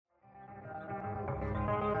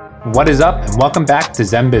What is up, and welcome back to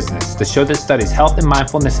Zen Business, the show that studies health and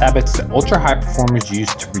mindfulness habits that ultra-high performers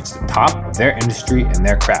use to reach the top of their industry and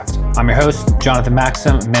their craft. I'm your host, Jonathan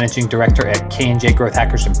Maxim, Managing Director at K&J Growth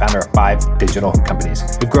Hackers and founder of 5 digital companies.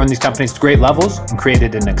 We've grown these companies to great levels and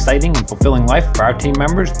created an exciting and fulfilling life for our team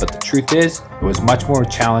members, but the truth is, it was much more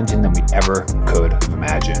challenging than we ever could have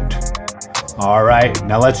imagined. All right,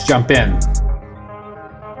 now let's jump in.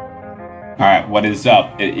 All right, what is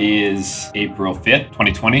up? It is April 5th,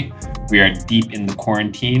 2020. We are deep in the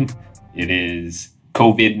quarantine. It is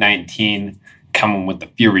COVID-19 coming with the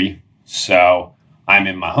fury. So I'm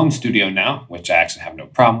in my home studio now, which I actually have no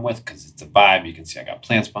problem with because it's a vibe. You can see I got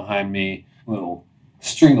plants behind me, a little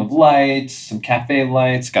string of lights, some cafe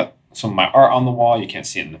lights, got some of my art on the wall. You can't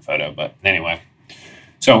see it in the photo, but anyway.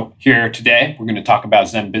 So here today, we're going to talk about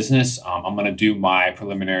Zen Business. I'm going to do my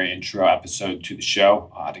preliminary intro episode to the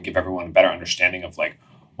show to give everyone a better understanding of like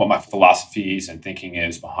what my philosophies and thinking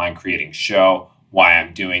is behind creating a show, why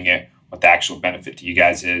I'm doing it, what the actual benefit to you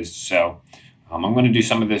guys is. So I'm going to do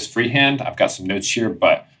some of this freehand. I've got some notes here,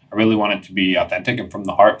 but I really want it to be authentic and from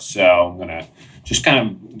the heart. So I'm going to just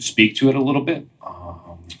kind of speak to it a little bit.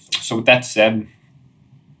 So with that said,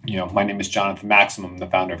 my name is Jonathan Maxim. I'm the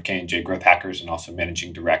founder of K&J Growth Hackers and also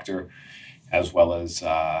managing director, as well as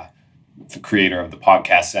the creator of the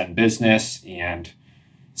podcast Zen Business. And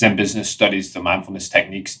Zen Business studies the mindfulness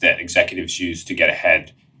techniques that executives use to get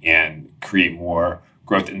ahead and create more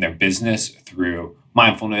growth in their business through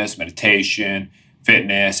mindfulness, meditation,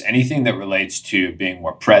 fitness, anything that relates to being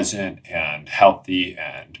more present and healthy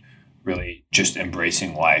and really just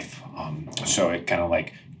embracing life. So it kind of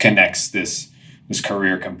like connects this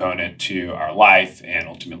career component to our life and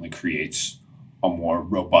ultimately creates a more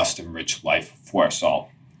robust and rich life for us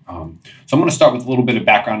all. So I'm going to start with a little bit of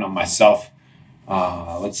background on myself.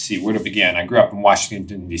 Let's see where to begin. I grew up in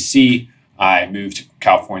Washington, D.C. I moved to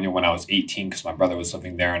California when I was 18 because my brother was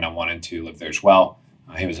living there and I wanted to live there as well.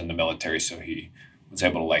 He was in the military, so he was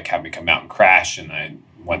able to have me come out and crash. And I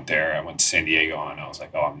went there. I went to San Diego and I was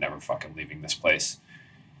like, I'm never fucking leaving this place.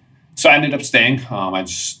 So I ended up staying.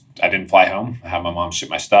 I didn't fly home. I had my mom ship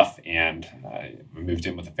my stuff and I moved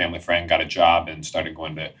in with a family friend, got a job and started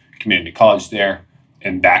going to community college there.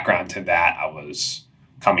 And background to that, I was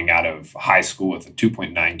coming out of high school with a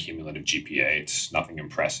 2.9 cumulative GPA. It's nothing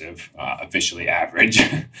impressive, officially average.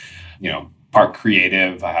 Part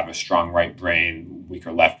creative. I have a strong right brain,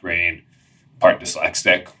 weaker left brain, part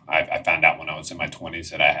dyslexic. I found out when I was in my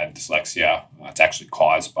 20s that I had dyslexia. It's actually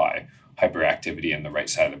caused by hyperactivity in the right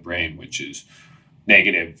side of the brain, which is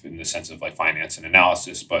negative in the sense of finance and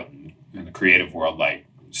analysis, but in the creative world, like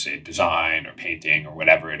say design or painting or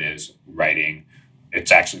whatever it is, writing,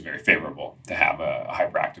 it's actually very favorable to have a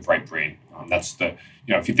hyperactive right brain. That's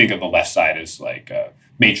if you think of the left side as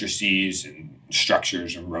matrices and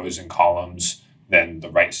structures and rows and columns, then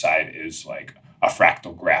the right side is like a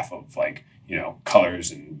fractal graph of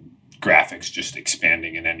colors and graphics just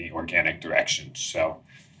expanding in any organic direction. So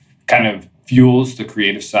kind of fuels the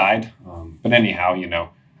creative side. But anyhow,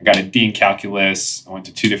 I got a D in calculus. I went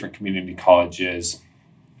to 2 different community colleges.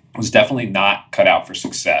 I was definitely not cut out for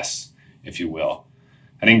success, if you will.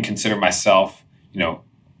 I didn't consider myself,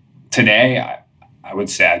 today, I would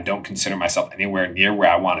say I don't consider myself anywhere near where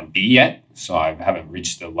I want to be yet. So I haven't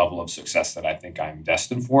reached the level of success that I think I'm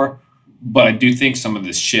destined for. But I do think some of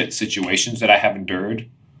the shit situations that I have endured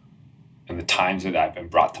and the times that I've been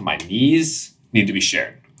brought to my knees need to be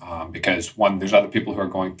shared. Because one, there's other people who are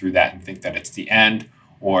going through that and think that it's the end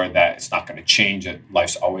or that it's not going to change, that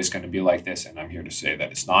life's always going to be like this. And I'm here to say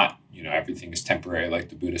that it's not. Everything is temporary, like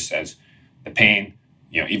the Buddha says. The pain,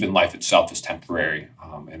 even life itself is temporary,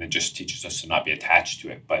 and it just teaches us to not be attached to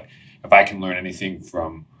it. But if I can learn anything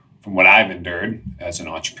from what I've endured as an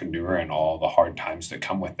entrepreneur and all the hard times that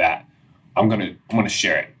come with that, I'm gonna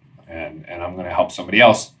share it, and I'm gonna help somebody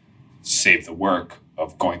else save the work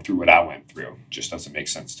of going through what I went through. It just doesn't make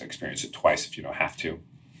sense to experience it twice if you don't have to.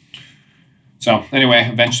 So anyway,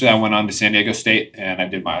 eventually I went on to San Diego State and I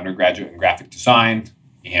did my undergraduate in graphic design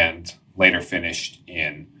and later finished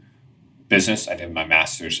in business. I did my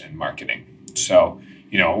master's in marketing. So,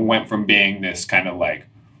 went from being this kind of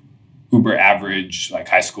uber average,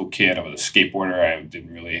 high school kid. I was a skateboarder. I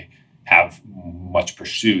didn't really have much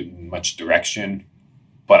pursuit and much direction,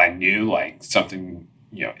 but I knew something,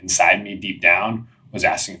 inside me deep down was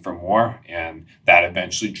asking for more. And that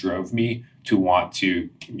eventually drove me to want to,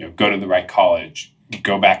 go to the right college,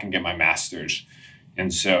 go back and get my master's.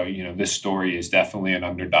 And so, this story is definitely an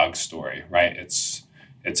underdog story, right?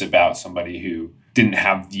 It's about somebody who didn't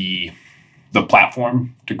have the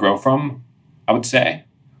platform to grow from, I would say,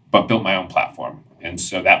 but built my own platform. And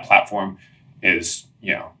so that platform is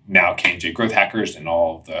now K&J Growth Hackers and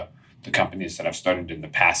all of the companies that I've started in the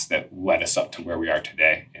past that led us up to where we are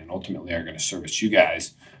today, and ultimately are going to service you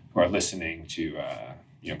guys who are listening to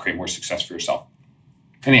create more success for yourself.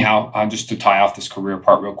 Anyhow, just to tie off this career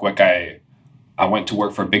part real quick, I went to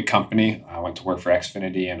work for a big company. I went to work for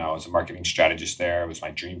Xfinity, and I was a marketing strategist there. It was my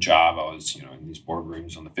dream job. I was, in these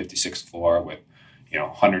boardrooms on the 56th floor with,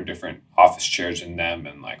 100 different office chairs in them,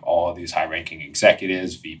 and like all of these high-ranking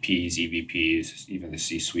executives, VPs, EVPs, even the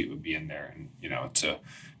C-suite would be in there. And, it's a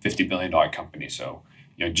 $50 billion company. So,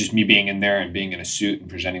 just me being in there and being in a suit and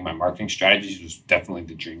presenting my marketing strategies was definitely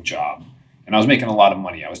the dream job. And I was making a lot of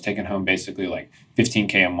money. I was taking home basically like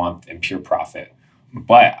 $15K a month in pure profit.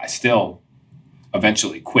 But I still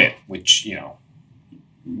eventually quit, which,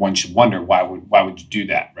 one should wonder why would you do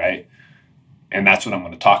that, right? And that's what I'm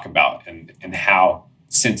going to talk about, and how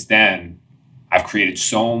since then I've created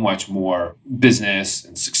so much more business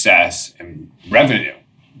and success and revenue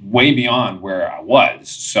way beyond where I was.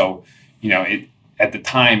 So, at the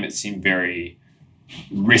time it seemed very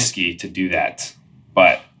risky to do that.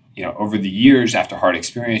 But, over the years after hard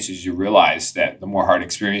experiences, you realize that the more hard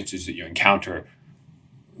experiences that you encounter,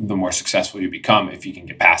 the more successful you become if you can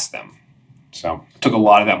get past them. So I took a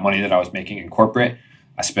lot of that money that I was making in corporate.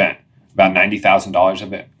 I spent about $90,000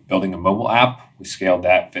 of it building a mobile app. We scaled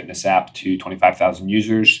that fitness app to 25,000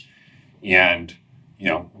 users, and,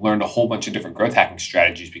 learned a whole bunch of different growth hacking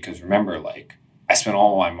strategies, because remember, I spent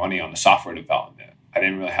all my money on the software development. I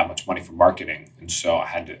didn't really have much money for marketing. And so I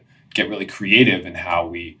had to get really creative in how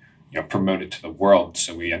we, promote it to the world.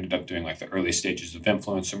 So we ended up doing the early stages of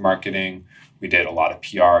influencer marketing. We did a lot of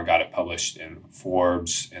PR, got it published in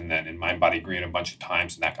Forbes and then in Mind Body Green a bunch of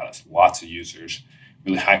times. And that got us lots of users,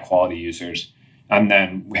 really high quality users. And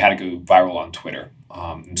then we had to go viral on Twitter.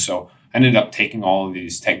 And so I ended up taking all of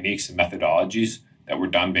these techniques and methodologies that were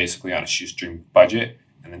done basically on a shoestring budget,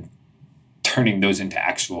 and then turning those into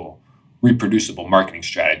actual reproducible marketing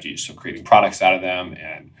strategies. So creating products out of them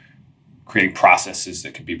and creating processes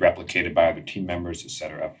that could be replicated by other team members, et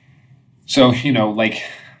cetera. So,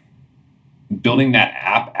 building that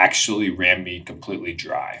app actually ran me completely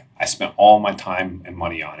dry. I spent all my time and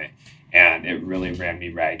money on it, and it really ran me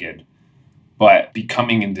ragged. But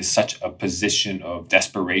becoming into such a position of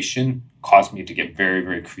desperation caused me to get very,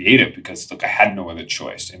 very creative, because, I had no other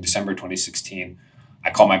choice. In December 2016,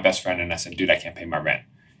 I called my best friend and I said, dude, I can't pay my rent.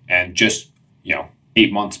 And just,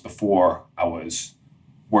 8 months before, I was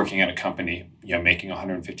working at a company, making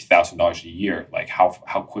 $150,000 a year,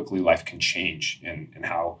 how quickly life can change, and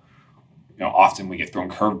how, often we get thrown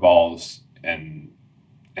curveballs and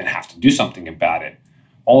have to do something about it.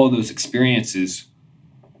 All of those experiences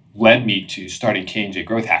led me to starting K&J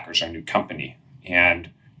Growth Hackers, our new company.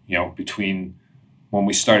 And, between when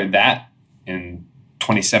we started that in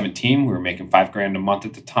 2017, we were making $5,000 a month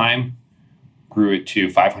at the time, grew it to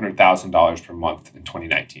 $500,000 per month in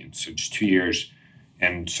 2019. So just 2 years,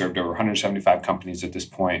 and served over 175 companies at this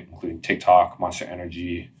point, including TikTok, Monster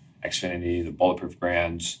Energy, Xfinity, the Bulletproof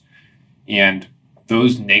brands. And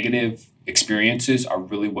those negative experiences are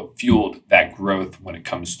really what fueled that growth when it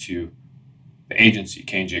comes to the agency,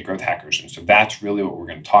 K&J Growth Hackers. And so that's really what we're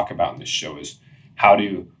going to talk about in this show, is how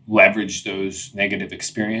to leverage those negative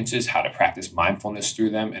experiences, how to practice mindfulness through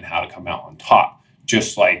them, and how to come out on top.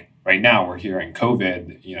 Just like right now, we're here in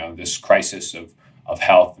COVID, this crisis of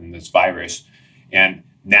health and this virus. And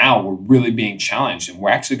now we're really being challenged, and we're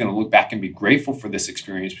actually going to look back and be grateful for this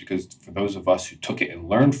experience, because for those of us who took it and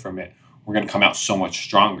learned from it, we're going to come out so much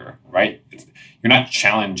stronger, right? You're not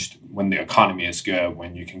challenged when the economy is good,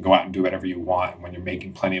 when you can go out and do whatever you want, when you're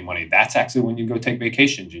making plenty of money. That's actually when you go take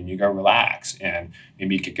vacations and you go relax, and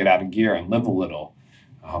maybe you could get out of gear and live a little.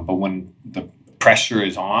 But when the pressure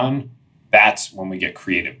is on, that's when we get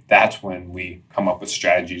creative. That's when we come up with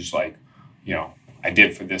strategies like, I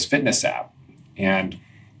did for this fitness app, and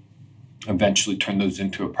eventually turn those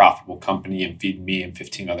into a profitable company and feed me and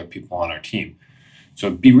 15 other people on our team. So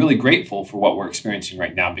be really grateful for what we're experiencing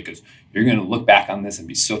right now, because you're going to look back on this and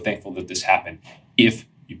be so thankful that this happened if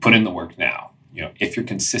you put in the work now. If you're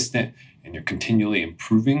consistent and you're continually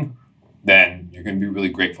improving, then you're going to be really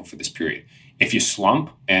grateful for this period. If you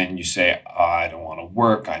slump and you say, I don't want to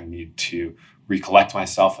work, I need to recollect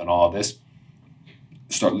myself and all of this,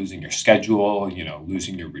 start losing your schedule,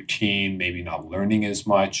 losing your routine, maybe not learning as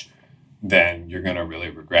much, then you're going to really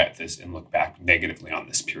regret this and look back negatively on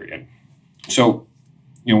this period. So,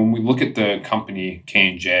 when we look at the company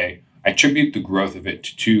K&J, I attribute the growth of it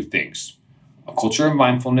to two things: a culture of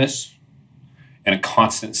mindfulness and a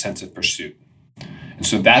constant sense of pursuit. And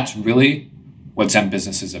so that's really what Zen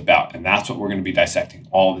Business is about. And that's what we're going to be dissecting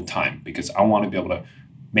all the time, because I want to be able to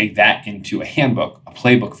make that into a handbook, a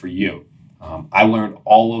playbook for you. I learned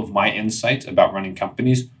all of my insights about running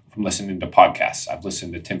companies from listening to podcasts. I've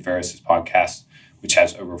listened to Tim Ferriss's podcast, which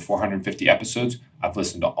has over 450 episodes. I've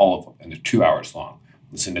listened to all of them, and they're 2 hours long.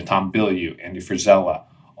 Listened to Tom Bilyeu, Andy Frisella,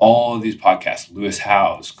 all of these podcasts. Lewis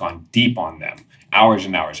Howes, gone deep on them, hours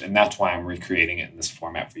and hours, and that's why I'm recreating it in this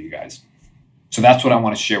format for you guys. So that's what I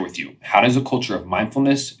want to share with you. How does a culture of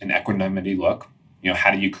mindfulness and equanimity look?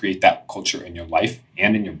 How do you create that culture in your life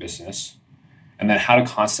and in your business? And then how to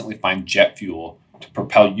constantly find jet fuel to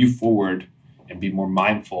propel you forward and be more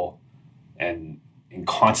mindful and in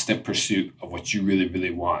constant pursuit of what you really, really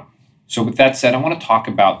want. So with that said, I want to talk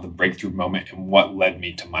about the breakthrough moment and what led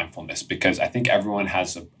me to mindfulness, because I think everyone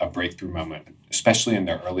has a breakthrough moment, especially in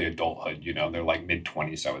their early adulthood. They're like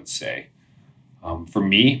mid-20s, I would say. For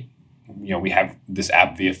me, we have this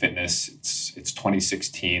app Via Fitness. It's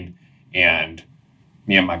 2016, and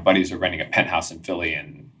me and my buddies are renting a penthouse in Philly,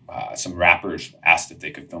 and some rappers asked if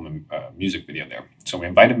they could film a music video there. So we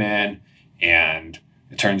invite them in, and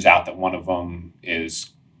it turns out that one of them is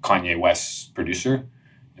Kanye West's producer.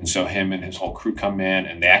 And so him and his whole crew come in,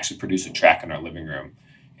 and they actually produce a track in our living room.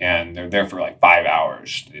 And they're there for like 5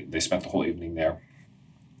 hours. They spent the whole evening there.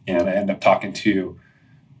 And I end up talking to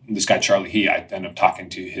this guy, Charlie He. I end up talking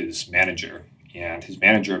to his manager. And his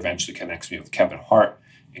manager eventually connects me with Kevin Hart.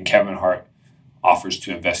 And Kevin Hart offers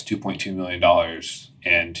to invest $2.2 million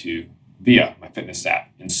into Via, my fitness app.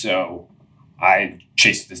 And so I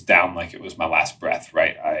chased this down like it was my last breath,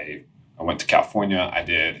 right? I went to California. I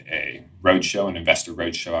did a roadshow, an investor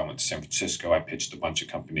roadshow. I went to San Francisco. I pitched a bunch of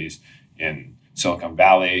companies in Silicon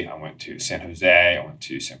Valley. I went to San Jose. I went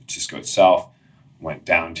to San Francisco itself. Went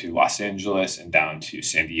down to Los Angeles and down to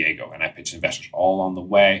San Diego. And I pitched investors all along the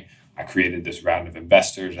way. I created this round of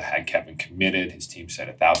investors. I had Kevin committed. His team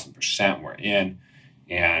said 1,000% we're in.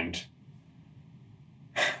 And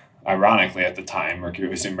ironically, at the time, Mercury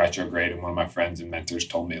was in retrograde, and one of my friends and mentors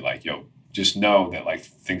told me, like, yo, just know that like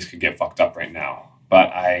things could get fucked up right now. But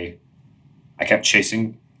I kept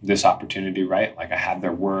chasing this opportunity, right? Like I had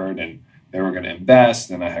their word and they were going to invest.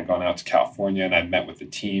 And I had gone out to California and I'd met with the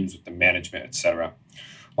teams, with the management, etc.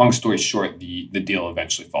 Long story short, the deal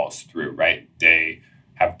eventually falls through, right? They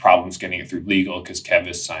have problems getting it through legal because Kev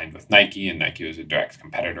is signed with Nike, and Nike was a direct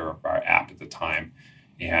competitor of our app at the time.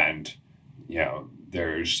 And,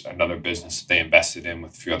 there's another business that they invested in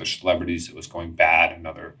with a few other celebrities that was going bad.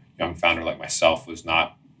 Another young founder like myself was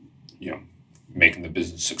not, making the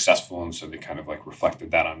business successful. And so they kind of like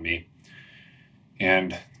reflected that on me.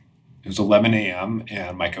 And it was 11 a.m.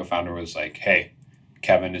 and my co-founder was like, hey,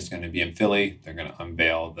 Kevin is going to be in Philly. They're going to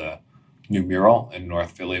unveil the new mural in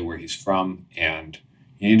North Philly where he's from. And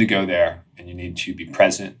you need to go there and you need to be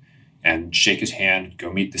present and shake his hand,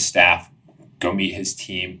 go meet the staff, go meet his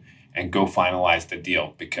team, and go finalize the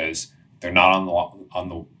deal, because they're not on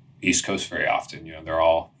the East Coast very often. They're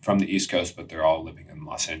all from the East Coast, but they're all living in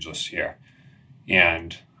Los Angeles here.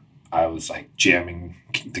 And I was like jamming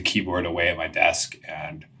the keyboard away at my desk,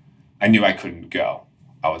 and I knew I couldn't go.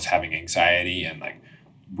 I was having anxiety, and like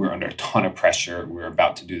we're under a ton of pressure. We were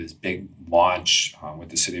about to do this big launch with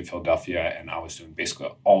the city of Philadelphia, and I was doing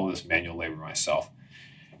basically all this manual labor myself.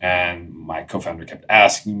 And my co-founder kept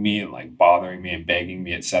asking me and like bothering me and begging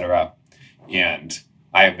me, etc. And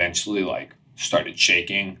I eventually like started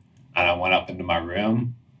shaking, and I went up into my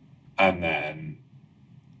room, and then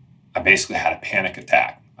I basically had a panic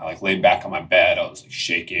attack. I like laid back on my bed. I was like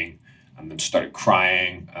shaking, and then started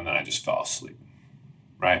crying, and then I just fell asleep.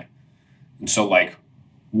 Right. And so like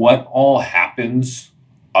what all happens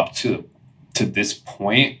up to this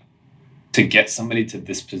point to get somebody to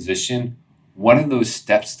this position? What are those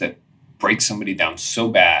steps that break somebody down so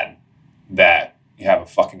bad that you have a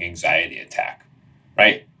fucking anxiety attack,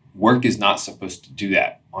 right? Work is not supposed to do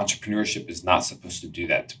that. Entrepreneurship is not supposed to do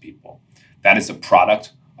that to people. That is a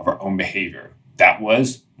product of our own behavior. That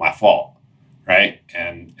was my fault, right?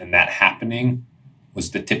 And that happening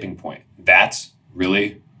was the tipping point. That's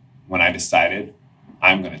really when I decided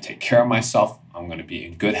I'm going to take care of myself. I'm going to be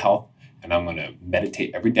in good health, and I'm going to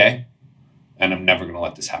meditate every day. And I'm never going to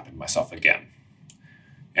let this happen to myself again.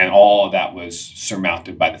 And all of that was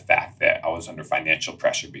surmounted by the fact that I was under financial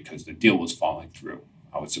pressure because the deal was falling through.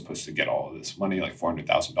 I was supposed to get all of this money, like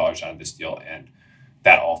 $400,000 out of this deal, and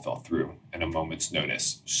that all fell through in a moment's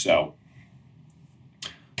notice. So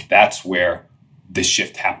that's where the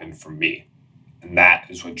shift happened for me. And that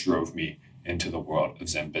is what drove me into the world of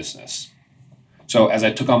Zen business. So as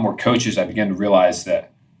I took on more coaches, I began to realize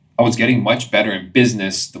that I was getting much better in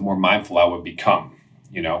business the more mindful I would become.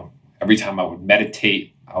 Every time I would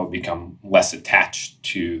meditate, I would become less attached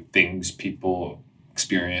to things, people,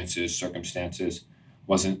 experiences, circumstances.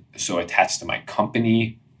 wasn't so attached to my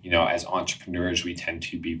company. As entrepreneurs, we tend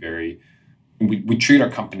to be we treat our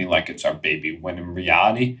company like it's our baby, when in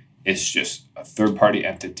reality, it's just a third-party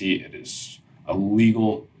entity. It is a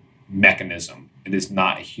legal mechanism. It is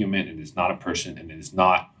not a human. It is not a person, and it is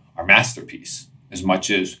not our masterpiece. As much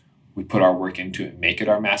as we put our work into it and make it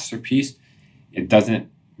our masterpiece, it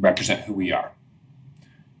doesn't represent who we are.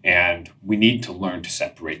 And we need to learn to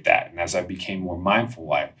separate that. And as I became more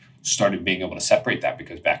mindful, I started being able to separate that,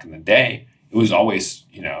 because back in the day, it was always,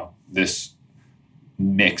 this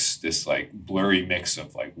mix, this like blurry mix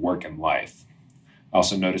of like work and life. I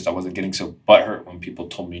also noticed I wasn't getting so butthurt when people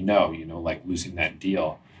told me no, like losing that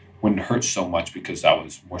deal wouldn't hurt so much because I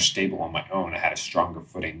was more stable on my own. I had a stronger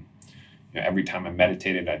footing. Every time I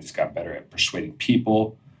meditated, I just got better at persuading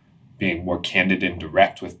people, being more candid and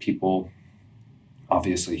direct with people.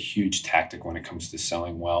 Obviously, a huge tactic when it comes to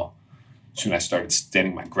selling well. Soon I started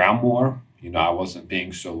standing my ground more. I wasn't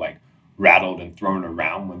being so like rattled and thrown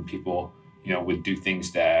around when people, would do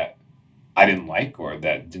things that I didn't like or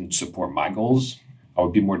that didn't support my goals. I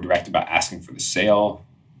would be more direct about asking for the sale.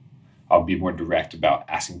 I would be more direct about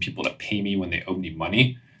asking people to pay me when they owed me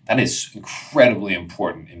money. That is incredibly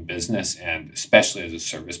important in business, and especially as a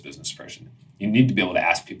service business person. You need to be able to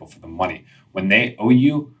ask people for the money. When they owe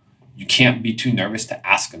you, you can't be too nervous to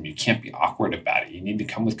ask them. You can't be awkward about it. You need to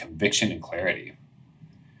come with conviction and clarity.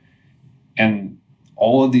 And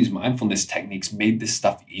all of these mindfulness techniques made this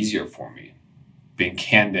stuff easier for me. Being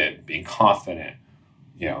candid, being confident,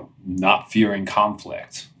 not fearing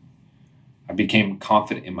conflict. I became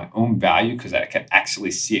confident in my own value because I could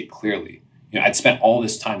actually see it clearly. I'd spent all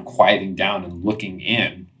this time quieting down and looking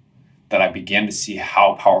in, that I began to see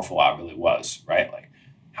how powerful I really was, right? Like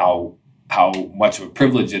how much of a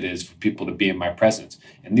privilege it is for people to be in my presence.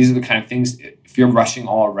 And these are the kind of things, if you're rushing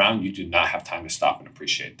all around, you do not have time to stop and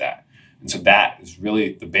appreciate that. And so that is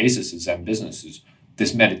really the basis of Zen business. Is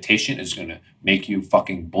this meditation is going to make you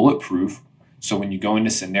fucking bulletproof. So when you go into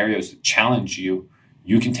scenarios that challenge you,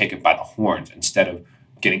 you can take it by the horns. Instead of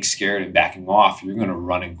getting scared and backing off, you're going to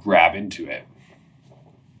run and grab into it.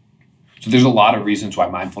 So there's a lot of reasons why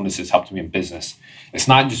mindfulness has helped me in business. It's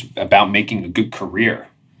not just about making a good career.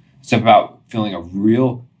 It's about feeling a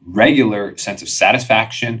real, regular sense of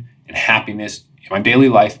satisfaction and happiness in my daily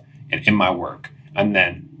life and in my work. And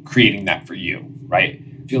then creating that for you, right?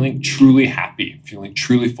 Feeling truly happy, feeling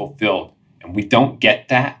truly fulfilled. And we don't get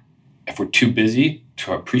that if we're too busy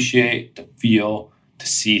to appreciate, to feel, to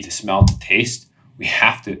see, to smell, to taste. We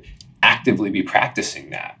have to actively be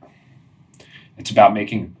practicing that. It's about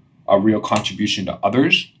making a real contribution to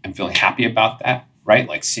others and feeling happy about that, right?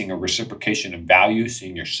 Like seeing a reciprocation of value,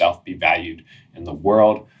 seeing yourself be valued in the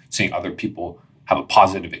world, seeing other people have a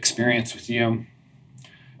positive experience with you.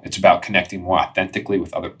 It's about connecting more authentically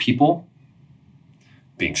with other people,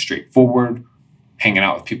 being straightforward, hanging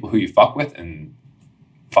out with people who you fuck with, and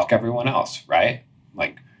fuck everyone else, right?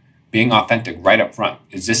 Like being authentic right up front.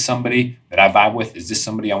 Is this somebody that I vibe with? Is this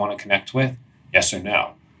somebody I want to connect with? Yes or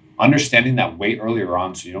no? Understanding that way earlier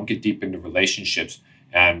on so you don't get deep into relationships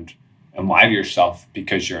and lie to yourself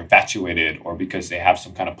because you're infatuated or because they have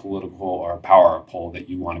some kind of political or power pull that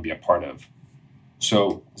you want to be a part of.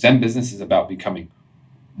 So Zen business is about becoming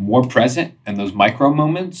more present in those micro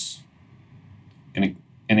moments and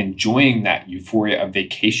enjoying that euphoria of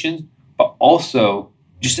vacation, but also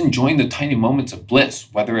just enjoying the tiny moments of bliss,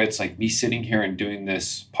 whether it's like me sitting here and doing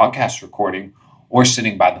this podcast recording or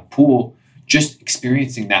sitting by the pool, just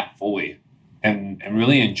experiencing that fully and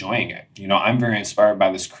really enjoying it. I'm very inspired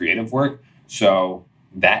by this creative work. So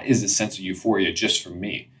that is a sense of euphoria just for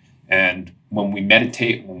me. And when we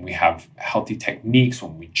meditate, when we have healthy techniques,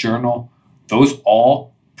 when we journal, those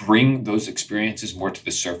all bring those experiences more to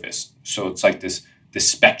the surface. So it's like this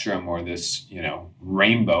spectrum or this,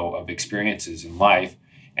 rainbow of experiences in life.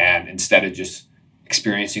 And instead of just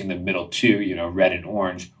experiencing the middle two, red and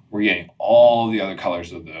orange, we're getting all the other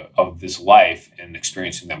colors of this life and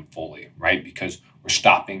experiencing them fully, right? Because we're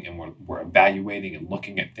stopping and we're evaluating and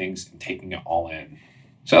looking at things and taking it all in.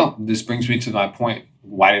 So this brings me to my point.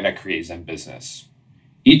 Why did I create Zen Business?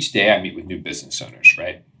 Each day I meet with new business owners,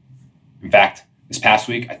 right? In fact, this past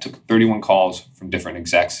week, I took 31 calls from different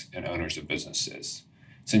execs and owners of businesses.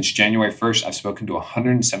 Since January 1st, I've spoken to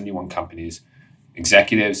 171 companies,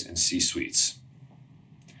 executives, and C-suites.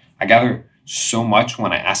 I gather so much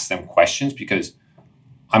when I ask them questions because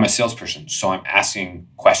I'm a salesperson, so I'm asking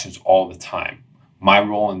questions all the time. My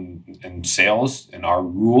role in sales and our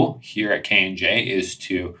rule here at K&J is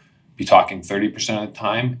to be talking 30% of the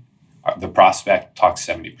time. The prospect talks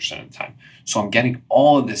 70% of the time. So I'm getting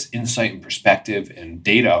all of this insight and perspective and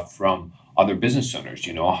data from other business owners,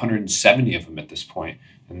 170 of them at this point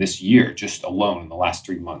in this year, just alone in the last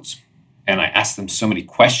 3 months. And I asked them so many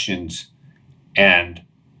questions, and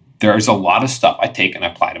there's a lot of stuff I take and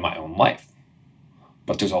apply to my own life.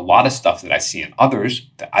 But there's a lot of stuff that I see in others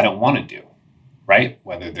that I don't want to do, right?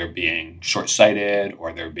 Whether they're being short-sighted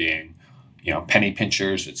or they're being, penny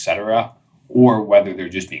pinchers, etc., or whether they're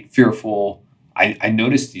just being fearful. I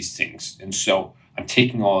notice these things. And so I'm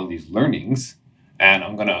taking all of these learnings and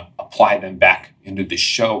I'm going to apply them back into the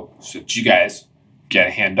show so that you guys get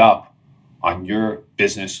a hand up on your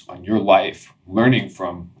business, on your life, learning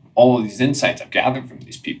from all of these insights I've gathered from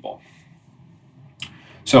these people.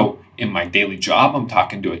 So in my daily job, I'm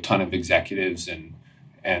talking to a ton of executives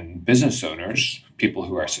and business owners, people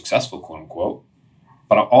who are successful, quote unquote.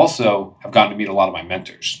 But I also have gotten to meet a lot of my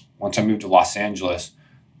mentors. Once I moved to Los Angeles,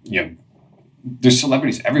 there's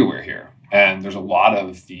celebrities everywhere here. And there's a lot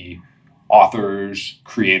of the authors,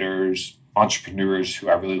 creators, entrepreneurs who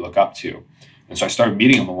I really look up to. And so I started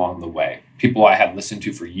meeting them along the way. People I had listened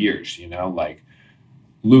to for years, like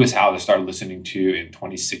Lewis Howes I started listening to in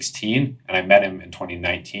 2016, and I met him in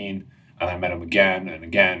 2019, and I met him again and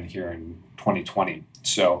again here in 2020.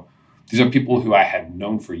 So these are people who I had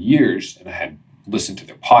known for years, and I had listened to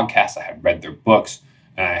their podcasts, I had read their books,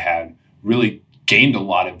 and I had really gained a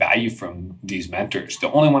lot of value from these mentors.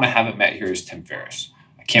 The only one I haven't met here is Tim Ferriss.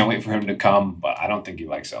 I can't wait for him to come, but I don't think he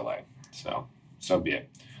likes LA. So be it.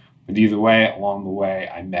 But either way, along the way,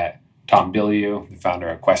 I met Tom Bilyeu, the founder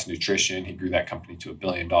of Quest Nutrition. He grew that company to $1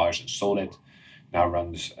 billion and sold it. Now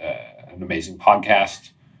runs an amazing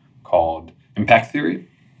podcast called Impact Theory.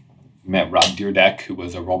 Met Rob Dyrdek, who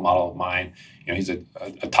was a role model of mine. He's a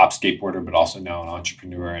top skateboarder, but also now an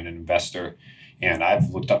entrepreneur and an investor. And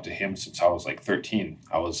I've looked up to him since I was like 13.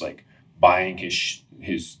 I was like buying his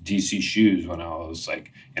DC shoes when I was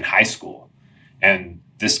like in high school. And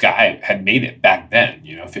this guy had made it back then,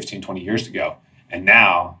 15, 20 years ago. And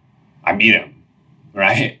now I meet him,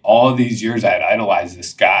 right? All of these years I had idolized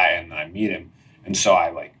this guy, and then I meet him. And so I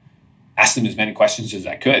like asked him as many questions as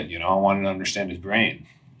I could. I wanted to understand his brain.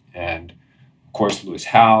 And of course, Lewis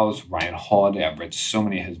Howes, Ryan Holiday. I've read so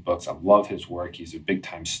many of his books. I love his work. He's a big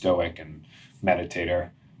time stoic and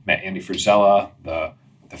meditator. Met Andy Frisella, the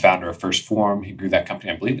founder of First Form. He grew that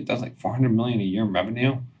company. I believe it does like $400 million a year in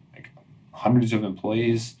revenue, like hundreds of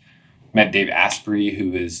employees. Met Dave Asprey,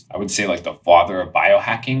 who is, I would say, like the father of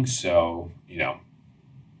biohacking. So,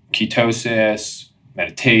 ketosis,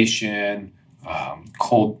 meditation,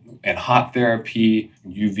 cold and hot therapy,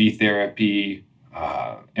 UV therapy,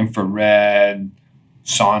 infrared,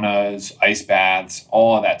 saunas, ice baths,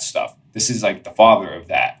 all of that stuff. This is like the father of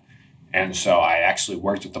that. And so I actually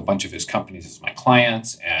worked with a bunch of his companies as my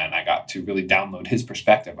clients, and I got to really download his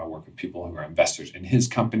perspective. I work with people who are investors in his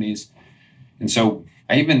companies. And so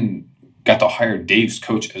I even got to hire Dave's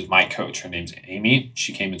coach as my coach. Her name's Amy.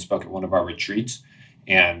 She came and spoke at one of our retreats.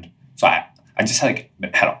 And so I just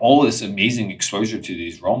had all this amazing exposure to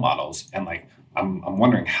these role models. And I'm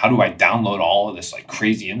wondering, how do I download all of this like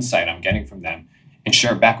crazy insight I'm getting from them and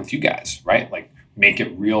share it back with you guys, right? Like make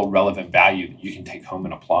it real relevant value that you can take home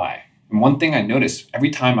and apply. And one thing I noticed every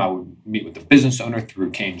time I would meet with a business owner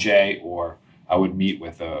through K&J, or I would meet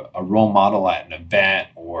with a role model at an event,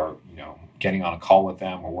 or, getting on a call with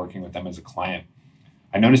them or working with them as a client,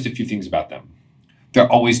 I noticed a few things about them.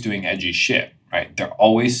 They're always doing edgy shit, right? They're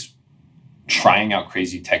always trying out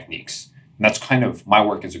crazy techniques. And that's kind of my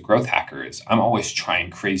work as a growth hacker. Is I'm always trying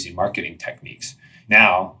crazy marketing techniques.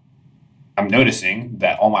 Now, I'm noticing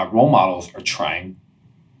that all my role models are trying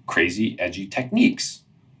crazy, edgy techniques,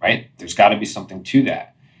 right? There's got to be something to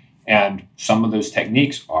that. And some of those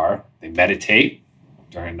techniques are they meditate,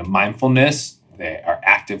 they're into mindfulness, they are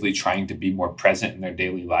actively trying to be more present in their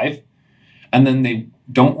daily life. And then they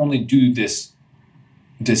don't only do this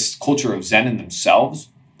culture of Zen in themselves,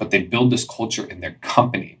 but they build this culture in their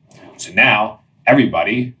company. So now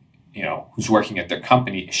everybody, who's working at their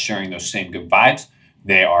company is sharing those same good vibes.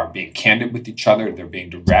 They are being candid with each other. They're being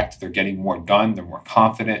direct. They're getting more done. They're more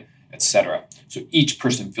confident, etc. So each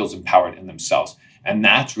person feels empowered in themselves. And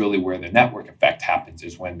that's really where the network effect happens,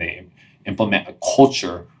 is when they implement a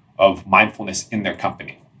culture of mindfulness in their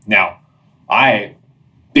company. Now, I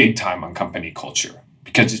big time on company culture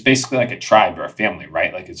because it's basically like a tribe or a family,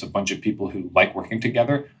 right? Like it's a bunch of people who like working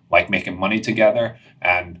together, like making money together,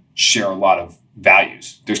 and share a lot of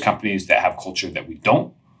values. There's companies that have culture that we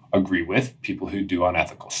don't agree with, people who do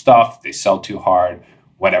unethical stuff, they sell too hard,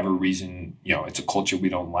 whatever reason, it's a culture we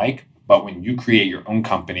don't like. But when you create your own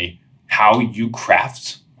company, how you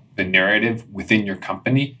craft the narrative within your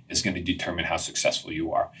company is going to determine how successful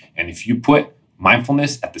you are. And if you put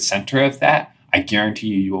mindfulness at the center of that, I guarantee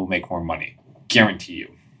you will make more money. Guarantee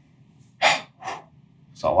you.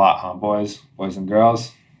 It's a lot, huh, boys and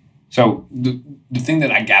girls? So the thing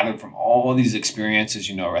that I gathered from all these experiences,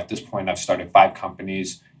 at this point, I've started 5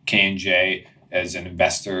 companies, K&J as an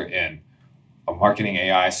investor in a marketing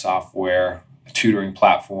AI software, a tutoring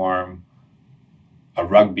platform, a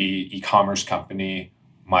rugby e-commerce company,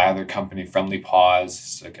 my other company, Friendly Paws,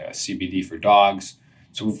 it's like a CBD for dogs.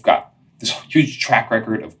 So we've got this huge track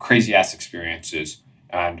record of crazy ass experiences.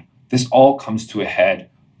 And this all comes to a head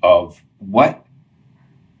of what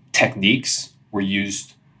techniques were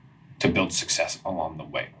used to build success along the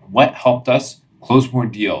way. What helped us close more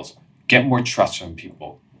deals, get more trust from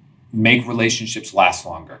people, make relationships last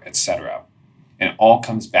longer, etc. And it all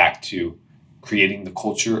comes back to creating the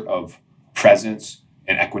culture of presence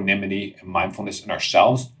and equanimity and mindfulness in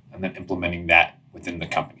ourselves, and then implementing that within the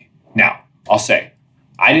company. Now, I'll say,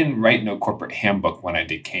 I didn't write no corporate handbook when I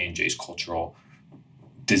did K&J's cultural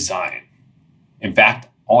design. In fact,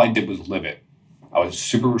 all I did was live it. I was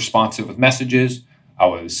super responsive with messages. I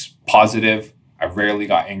was positive. I rarely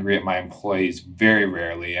got angry at my employees, very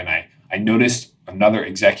rarely. And I noticed another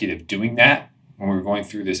executive doing that when we were going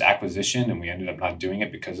through this acquisition, and we ended up not doing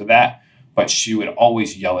it because of that. But she would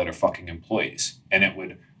always yell at her fucking employees, and it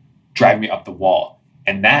would drive me up the wall.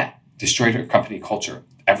 And that destroyed her company culture.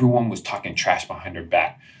 Everyone was talking trash behind her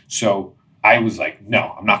back. So I was like,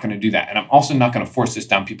 no, I'm not going to do that. And I'm also not going to force this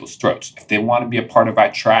down people's throats. If they want to be a part of our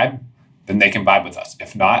tribe, then they can vibe with us.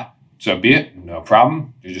 If not, so be it. No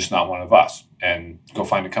problem. You're just not one of us. And go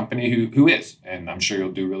find a company who is. And I'm sure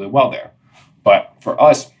you'll do really well there. But for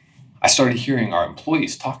us, I started hearing our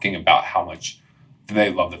employees talking about how much they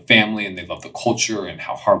love the family and they love the culture and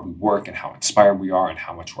how hard we work and how inspired we are and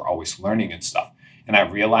how much we're always learning and stuff. And I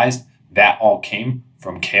realized that all came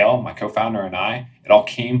from Kale, my co-founder, and I. It all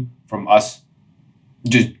came from us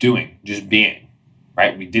just being,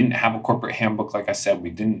 right? We didn't have a corporate handbook, like I said. We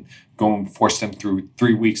didn't go and force them through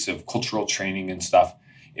 3 weeks of cultural training and stuff.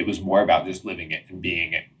 It was more about just living it and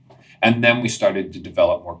being it. And then we started to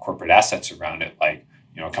develop more corporate assets around it, like,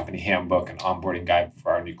 a company handbook, an onboarding guide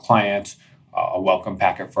for our new clients, a welcome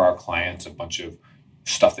packet for our clients, a bunch of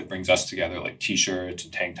stuff that brings us together, like t-shirts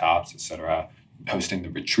and tank tops, etc., hosting the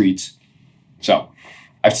retreats. So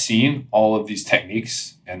I've seen all of these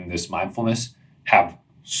techniques and this mindfulness have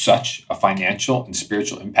such a financial and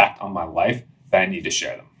spiritual impact on my life that I need to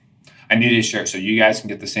share them. I need to share so you guys can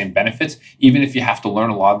get the same benefits. Even if you have to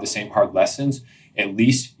learn a lot of the same hard lessons, at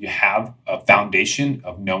least you have a foundation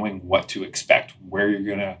of knowing what to expect, where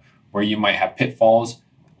you might have pitfalls,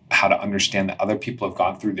 how to understand that other people have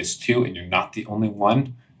gone through this too, and you're not the only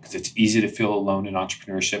one, because it's easy to feel alone in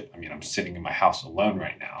entrepreneurship. I mean, I'm sitting in my house alone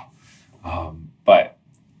right now. But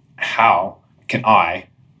how can I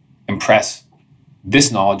impress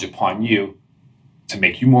this knowledge upon you to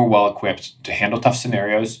make you more well-equipped to handle tough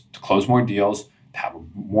scenarios, to close more deals, to have a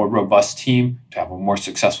more robust team, to have a more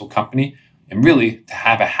successful company, and really to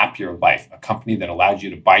have a happier life, a company that allows you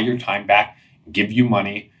to buy your time back, give you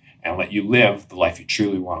money, and let you live the life you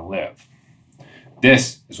truly want to live.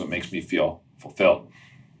 This is what makes me feel fulfilled.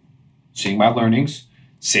 Seeing my learnings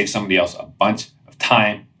save somebody else a bunch of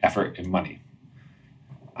time, effort, and money.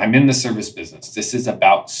 I'm in the service business. This is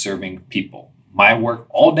about serving people. My work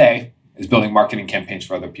all day is building marketing campaigns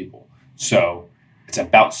for other people. So it's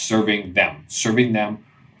about serving them,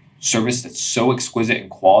 service that's so exquisite in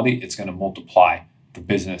quality, it's going to multiply the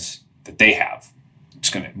business that they have.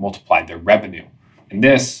 It's going to multiply their revenue. And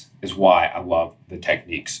this is why I love the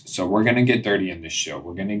techniques. So we're going to get dirty in this show.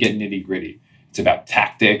 We're going to get nitty gritty. It's about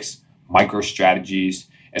tactics, micro strategies.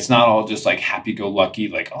 It's not all just like happy-go-lucky,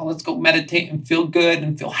 like, oh, let's go meditate and feel good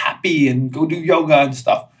and feel happy and go do yoga and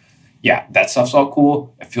stuff. Yeah, that stuff's all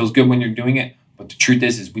cool. It feels good when you're doing it. But the truth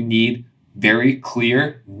is we need very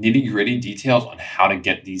clear, nitty-gritty details on how to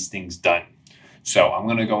get these things done. So I'm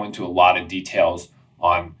going to go into a lot of details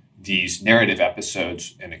on these narrative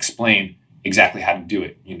episodes and explain exactly how to do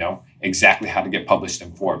it, exactly how to get published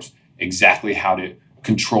in Forbes, exactly how to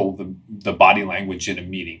control the body language in a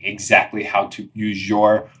meeting, exactly how to use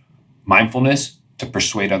your mindfulness to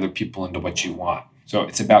persuade other people into what you want. So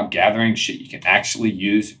it's about gathering shit you can actually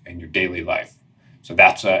use in your daily life. So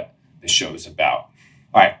that's what this show is about.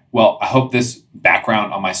 All right. Well, I hope this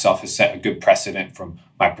background on myself has set a good precedent from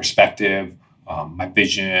my perspective, my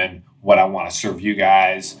vision, what I want to serve you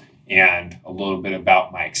guys, and a little bit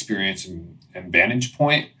about my experience and vantage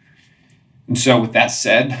point. And so with that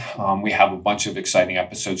said, we have a bunch of exciting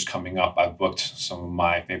episodes coming up. I've booked some of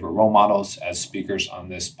my favorite role models as speakers on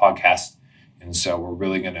this podcast. And so we're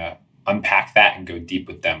really going to unpack that and go deep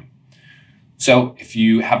with them. So if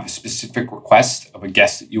you have a specific request of a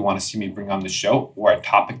guest that you want to see me bring on the show or a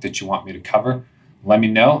topic that you want me to cover, let me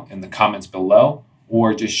know in the comments below,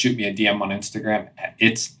 or just shoot me a DM on Instagram at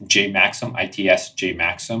it's jmaxim,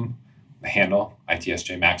 ITSJMaxim, the handle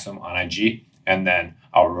ITSJMaxim on IG, and then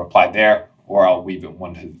I'll reply there, or I'll weave it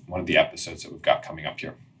one of the episodes that we've got coming up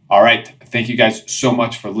here. All right. Thank you guys so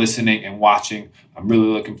much for listening and watching. I'm really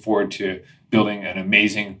looking forward to building an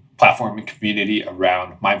amazing platform and community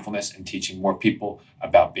around mindfulness and teaching more people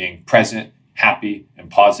about being present, happy,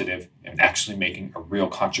 and positive, and actually making a real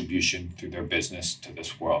contribution through their business to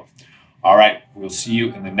this world. All right. We'll see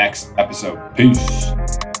you in the next episode. Peace.